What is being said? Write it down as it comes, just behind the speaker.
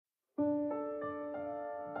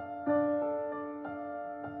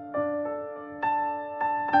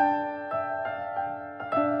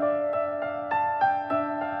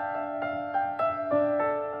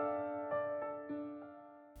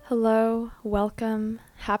Hello, welcome,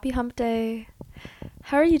 happy hump day.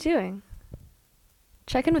 How are you doing?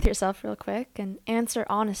 Check in with yourself real quick and answer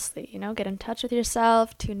honestly, get in touch with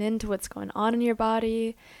yourself, tune in to what's going on in your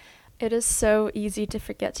body. It is so easy to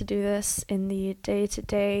forget to do this in the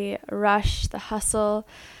day-to-day rush, the hustle.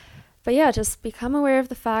 But yeah, just become aware of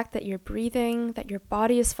the fact that you're breathing, that your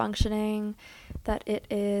body is functioning, that it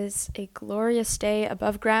is a glorious day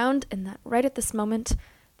above ground, and that right at this moment,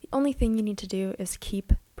 the only thing you need to do is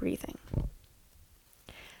keep breathing.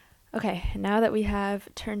 Okay, now that we have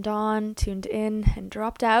turned on, tuned in, and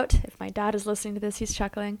dropped out, if my dad is listening to this, he's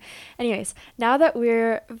chuckling. Anyways, now that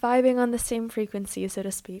we're vibing on the same frequency, so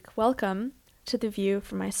to speak, welcome to The View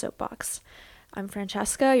from my soapbox. I'm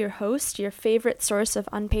Francesca, your host, your favorite source of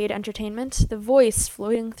unpaid entertainment, the voice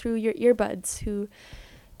floating through your earbuds who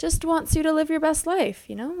just wants you to live your best life,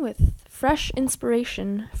 with fresh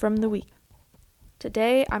inspiration from the week.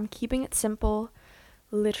 Today, I'm keeping it simple,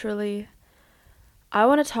 literally. I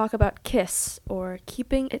want to talk about KISS, or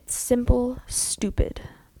keeping it simple, stupid.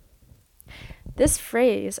 This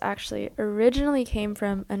phrase actually originally came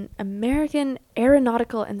from an American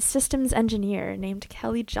aeronautical and systems engineer named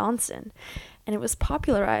Kelly Johnson, and it was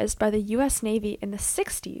popularized by the US Navy in the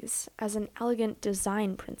 60s as an elegant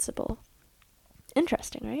design principle.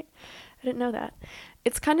 Interesting, right? I didn't know that.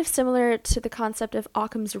 It's kind of similar to the concept of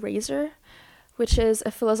Occam's razor, which is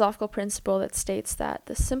a philosophical principle that states that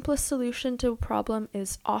the simplest solution to a problem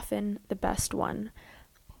is often the best one.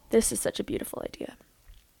 This is such a beautiful idea.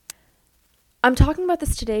 I'm talking about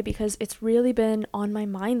this today because it's really been on my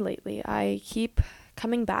mind lately. I keep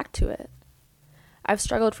coming back to it. I've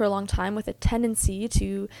struggled for a long time with a tendency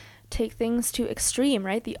to take things to extreme,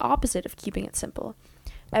 right? The opposite of keeping it simple.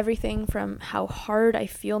 Everything from how hard I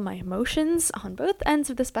feel my emotions on both ends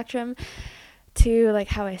of the spectrum to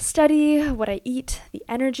how I study, what I eat, the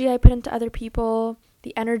energy I put into other people,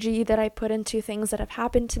 the energy that I put into things that have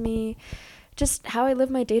happened to me, just how I live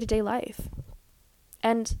my day-to-day life.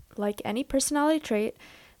 And like any personality trait,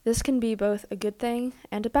 this can be both a good thing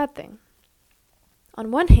and a bad thing. On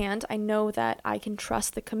one hand, I know that I can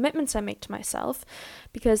trust the commitments I make to myself,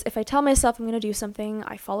 because if I tell myself I'm going to do something,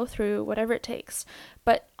 I follow through, whatever it takes.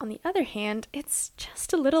 But on the other hand, it's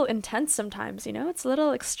just a little intense sometimes, it's a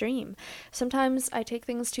little extreme. Sometimes I take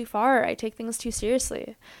things too far, I take things too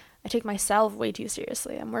seriously. I take myself way too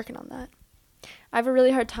seriously. I'm working on that. I have a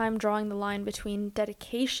really hard time drawing the line between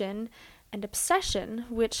dedication and obsession,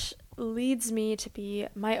 which leads me to be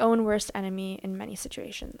my own worst enemy in many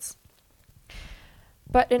situations.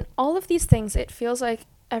 But in all of these things, it feels like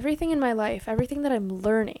everything in my life, everything that I'm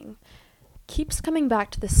learning, keeps coming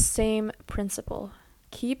back to the same principle.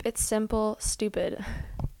 Keep it simple, stupid.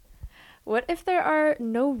 What if there are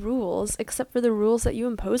no rules except for the rules that you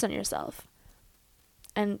impose on yourself?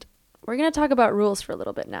 And we're going to talk about rules for a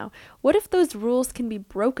little bit now. What if those rules can be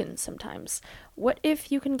broken sometimes? What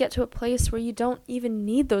if you can get to a place where you don't even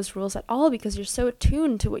need those rules at all because you're so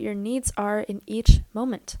attuned to what your needs are in each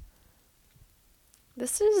moment?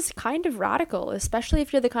 This is kind of radical, especially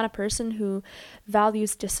if you're the kind of person who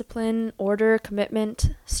values discipline, order,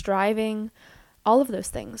 commitment, striving, all of those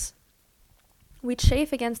things. We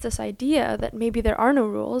chafe against this idea that maybe there are no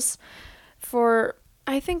rules for,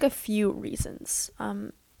 I think, a few reasons.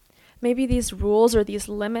 Maybe these rules or these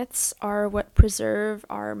limits are what preserve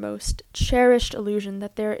our most cherished illusion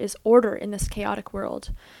that there is order in this chaotic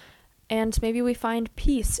world. And maybe we find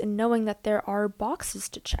peace in knowing that there are boxes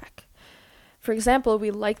to check. For example,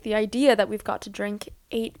 we like the idea that we've got to drink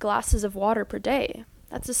 8 glasses of water per day.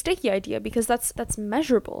 That's a sticky idea because that's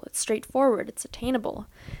measurable, it's straightforward, it's attainable.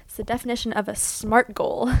 It's the definition of a SMART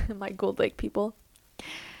goal, my Gold Lake people.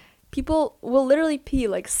 People will literally pee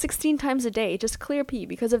 16 times a day, just clear pee,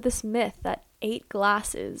 because of this myth that 8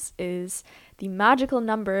 glasses is the magical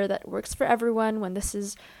number that works for everyone when this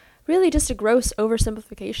is really just a gross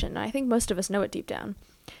oversimplification. I think most of us know it deep down.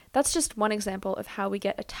 That's just one example of how we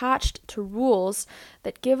get attached to rules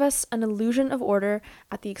that give us an illusion of order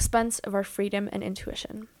at the expense of our freedom and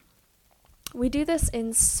intuition. We do this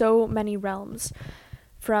in so many realms,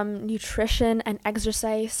 from nutrition and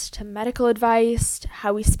exercise to medical advice, to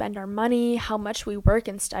how we spend our money, how much we work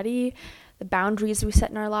and study, the boundaries we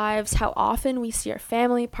set in our lives, how often we see our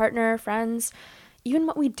family, partner, friends, even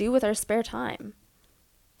what we do with our spare time.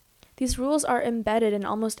 These rules are embedded in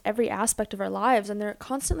almost every aspect of our lives, and they're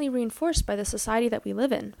constantly reinforced by the society that we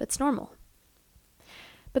live in. It's normal.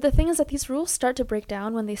 But the thing is that these rules start to break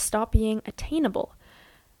down when they stop being attainable.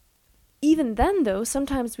 Even then, though,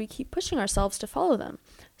 sometimes we keep pushing ourselves to follow them.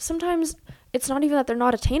 Sometimes it's not even that they're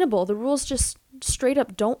not attainable. The rules just straight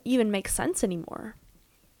up don't even make sense anymore.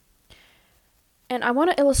 And I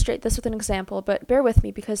want to illustrate this with an example, but bear with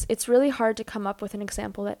me because it's really hard to come up with an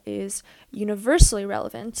example that is universally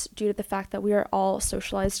relevant due to the fact that we are all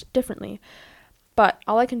socialized differently. But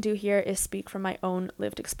all I can do here is speak from my own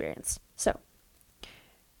lived experience. So,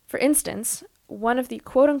 for instance, one of the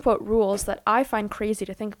quote-unquote rules that I find crazy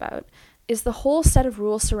to think about is the whole set of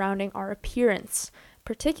rules surrounding our appearance,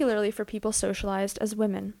 particularly for people socialized as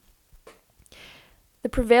women. The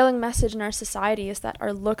prevailing message in our society is that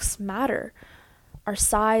our looks matter. Our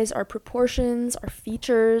size, our proportions, our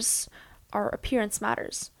features, our appearance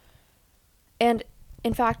matters. And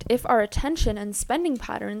in fact, if our attention and spending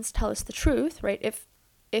patterns tell us the truth, right, if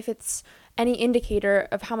it's any indicator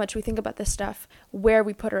of how much we think about this stuff, where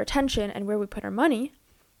we put our attention and where we put our money,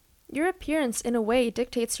 your appearance in a way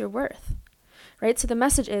dictates your worth, right? So the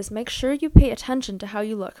message is make sure you pay attention to how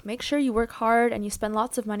you look. Make sure you work hard and you spend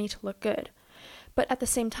lots of money to look good. But at the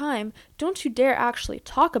same time, don't you dare actually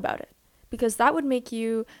talk about it, because that would make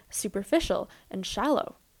you superficial and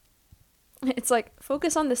shallow. It's like,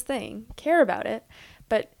 focus on this thing, care about it,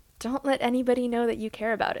 but don't let anybody know that you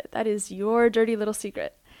care about it. That is your dirty little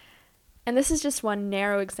secret. And this is just one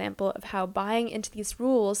narrow example of how buying into these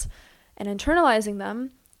rules and internalizing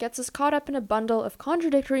them gets us caught up in a bundle of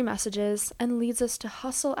contradictory messages and leads us to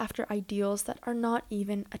hustle after ideals that are not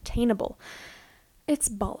even attainable. It's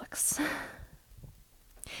bollocks.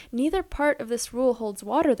 Neither part of this rule holds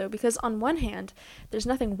water, though, because on one hand, there's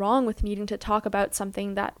nothing wrong with needing to talk about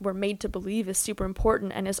something that we're made to believe is super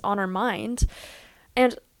important and is on our mind.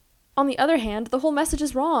 And on the other hand, the whole message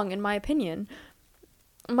is wrong, in my opinion.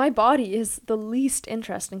 My body is the least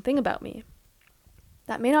interesting thing about me.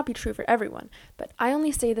 That may not be true for everyone, but I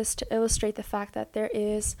only say this to illustrate the fact that there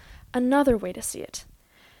is another way to see it.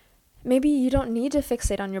 Maybe you don't need to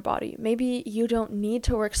fixate on your body. Maybe you don't need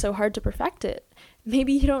to work so hard to perfect it.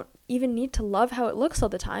 Maybe you don't even need to love how it looks all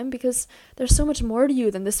the time, because there's so much more to you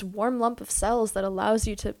than this warm lump of cells that allows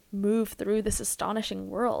you to move through this astonishing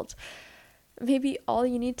world. Maybe all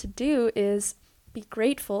you need to do is be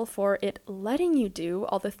grateful for it letting you do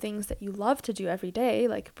all the things that you love to do every day,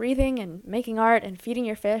 like breathing and making art and feeding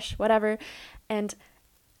your fish, whatever. And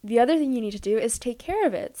the other thing you need to do is take care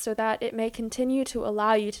of it so that it may continue to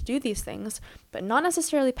allow you to do these things, but not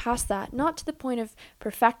necessarily past that, not to the point of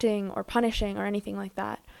perfecting or punishing or anything like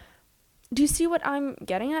that. Do you see what I'm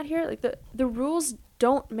getting at here? Like the rules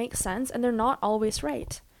don't make sense and they're not always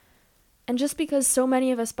right. And just because so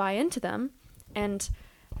many of us buy into them and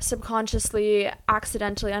subconsciously,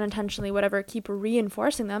 accidentally, unintentionally, whatever, keep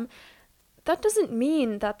reinforcing them, that doesn't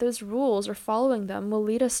mean that those rules or following them will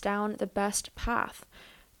lead us down the best path.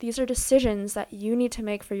 These are decisions that you need to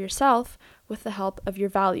make for yourself with the help of your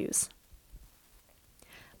values.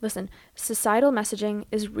 Listen, societal messaging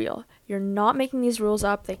is real. You're not making these rules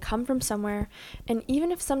up. They come from somewhere. And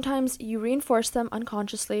even if sometimes you reinforce them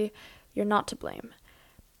unconsciously, you're not to blame.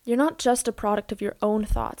 You're not just a product of your own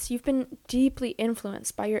thoughts. You've been deeply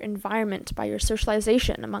influenced by your environment, by your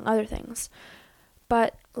socialization, among other things.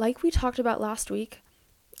 But like we talked about last week,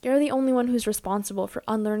 you're the only one who's responsible for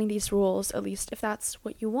unlearning these rules, at least if that's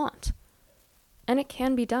what you want. And it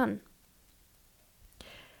can be done.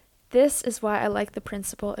 This is why I like the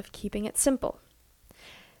principle of keeping it simple.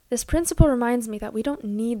 This principle reminds me that we don't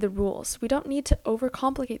need the rules. We don't need to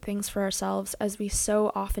overcomplicate things for ourselves as we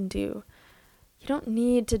so often do. You don't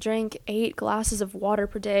need to drink 8 glasses of water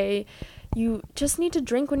per day. You just need to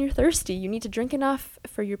drink when you're thirsty. You need to drink enough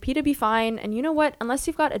for your pee to be fine. And you know what? Unless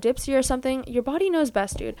you've got a Dipsy or something, your body knows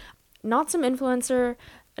best, dude. Not some influencer,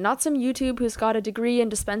 not some YouTube who's got a degree and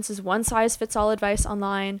dispenses one-size-fits-all advice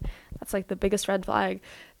online. That's like the biggest red flag.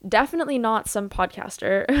 Definitely not some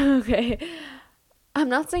podcaster, okay? I'm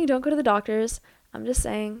not saying don't go to the doctors. I'm just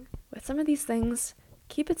saying, with some of these things,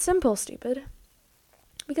 keep it simple, stupid.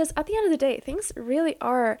 Because at the end of the day, things really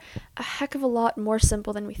are a heck of a lot more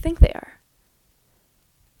simple than we think they are.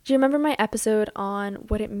 Do you remember my episode on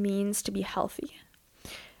what it means to be healthy?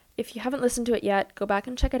 If you haven't listened to it yet, go back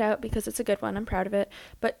and check it out because it's a good one. I'm proud of it.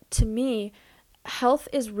 But to me, health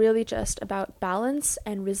is really just about balance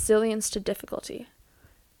and resilience to difficulty.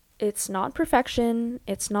 It's not perfection.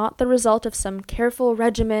 It's not the result of some careful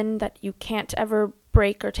regimen that you can't ever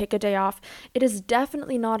break or take a day off. It is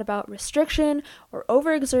definitely not about restriction or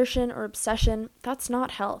overexertion or obsession. That's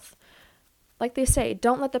not health. Like they say,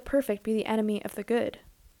 don't let the perfect be the enemy of the good.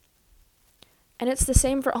 And it's the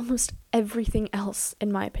same for almost everything else,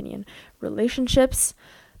 in my opinion. Relationships,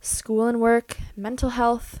 school and work, mental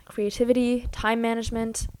health, creativity, time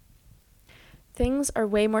management. Things are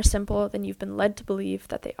way more simple than you've been led to believe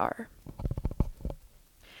that they are.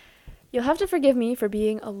 You'll have to forgive me for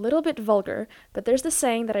being a little bit vulgar, but there's this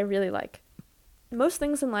saying that I really like. Most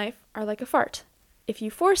things in life are like a fart. if you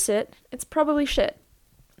force it, it's probably shit.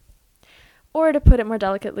 Or to put it more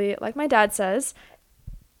delicately, like my dad says,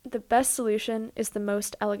 the best solution is the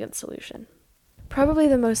most elegant solution. Probably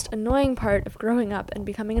the most annoying part of growing up and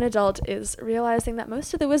becoming an adult is realizing that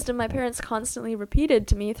most of the wisdom my parents constantly repeated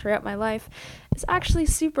to me throughout my life is actually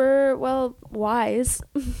super, wise,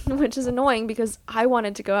 which is annoying because I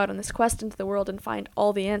wanted to go out on this quest into the world and find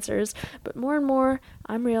all the answers, but more and more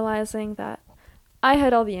I'm realizing that I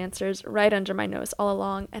had all the answers right under my nose all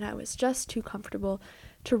along, and I was just too comfortable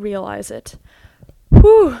to realize it.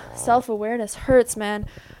 Whew, self-awareness hurts, man.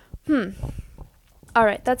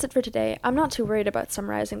 Alright, that's it for today. I'm not too worried about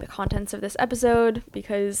summarizing the contents of this episode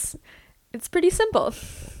because it's pretty simple.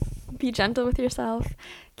 Be gentle with yourself.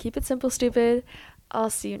 Keep it simple, stupid.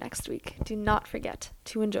 I'll see you next week. Do not forget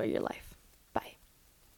to enjoy your life.